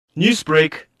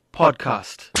Newsbreak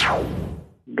Podcast.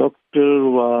 Doctor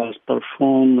was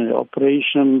performed an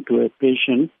operation to a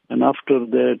patient, and after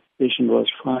that, patient was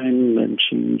fine, and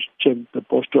she checked the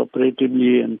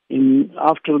post-operatively, and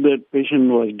after that, patient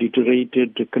was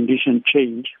deteriorated, the condition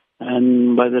changed.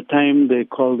 And by the time they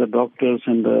called the doctors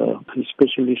and the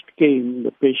specialist came,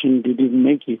 the patient didn't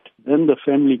make it. Then the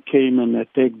family came and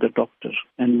attacked the doctor,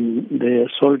 and they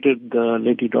assaulted the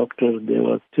lady doctor. There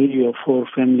were 3 or 4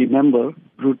 family members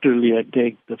brutally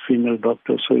attacked the female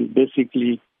doctor. So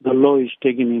basically, the law is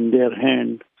taken in their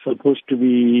hand, supposed to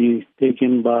be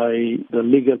taken by the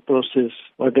legal process.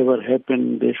 Whatever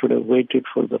happened, they should have waited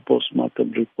for the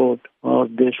post-mortem report, or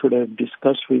they should have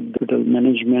discussed with the hospital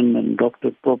management and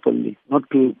doctor properly, not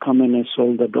to come and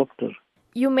assault the doctor.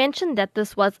 You mentioned that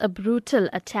this was a brutal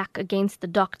attack against the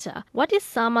doctor. What is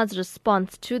SAMA's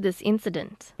response to this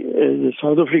incident? The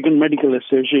South African Medical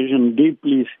Association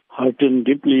deeply heartened,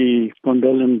 deeply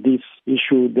condemns this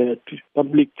issue that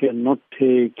public cannot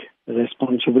take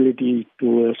responsibility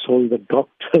to assault the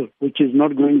doctor, which is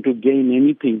not going to gain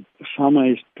anything.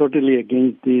 SAMA is totally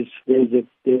against this.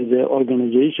 There's an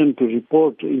organization to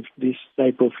report if this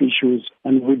type of issues,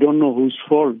 and we don't know whose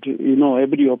fault.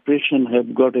 Every operation has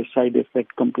got a side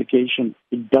effect complication.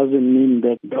 It doesn't mean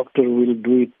that doctor will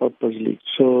do it purposely.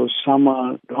 So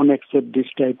SAMA don't accept this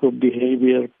type of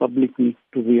behavior. Public needs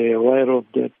to be aware of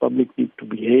that. Public needs to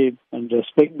behave and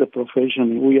respect the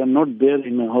profession. We are not there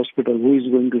in a hospital who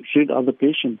is going to treat other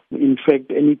patients. In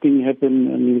fact, anything happen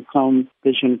and you come,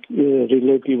 patient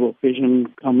relative or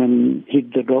patient come and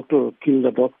hit the doctor or kill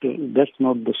the doctor, that's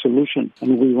not the solution.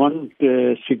 And we want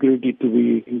security to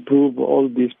be improved, all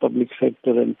these public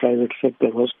sector and private sector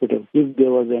hospitals. If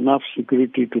there was enough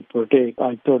security to protect,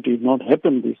 I thought it not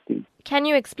happen this thing. Can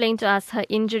you explain to us her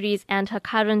injuries and her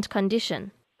current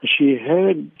condition? She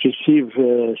had received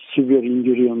a severe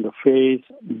injury on the face.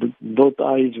 Both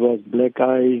eyes was black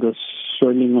eye, the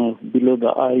swelling of below the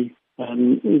eye.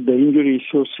 And the injury is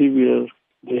so severe,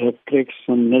 they have cracked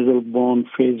some nasal bone,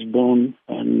 face bone,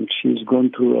 and she's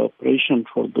gone through an operation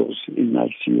for those in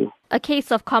ICU. A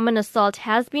case of common assault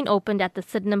has been opened at the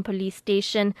Sydenham Police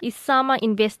Station. Is SAMA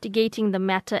investigating the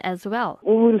matter as well?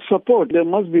 We will support. There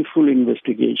must be full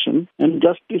investigation and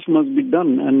justice must be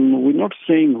done. And we're not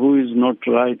saying who is not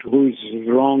right, who is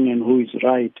wrong and who is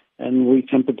right. And we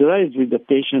sympathize with the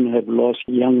patient have lost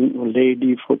a young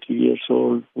lady, 40 years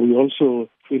old. We also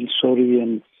feel sorry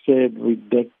and sad with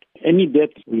that. Any death,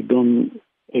 we don't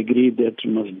agree that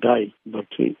must die, but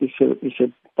it's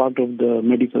a part of the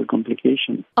medical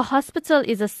complication. A hospital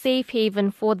is a safe haven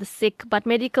for the sick, but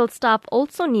medical staff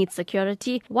also need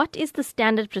security. What is the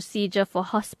standard procedure for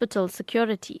hospital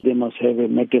security? They must have a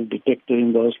metal detector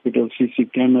in the hospital,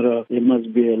 CC camera. There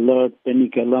must be alert,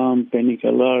 panic alarm, panic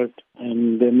alert.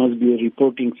 And there must be a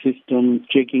reporting system,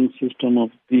 checking system of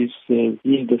this,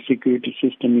 if the security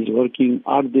system is working.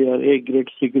 Are there A-grade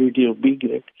security or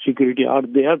B-grade security? Are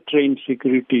there trained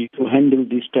security to handle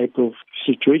this type of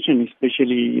situation,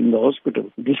 especially in the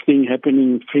hospital? This thing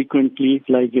happening frequently,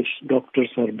 like doctors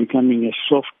are becoming a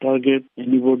soft target.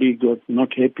 Anybody got not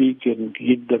happy can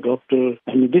hit the doctor.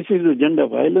 And this is a gender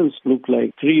violence, look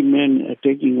like 3 men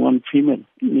attacking 1 female,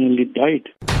 nearly died.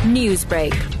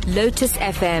 Newsbreak, Lotus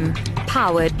FM,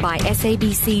 powered by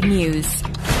SABC News.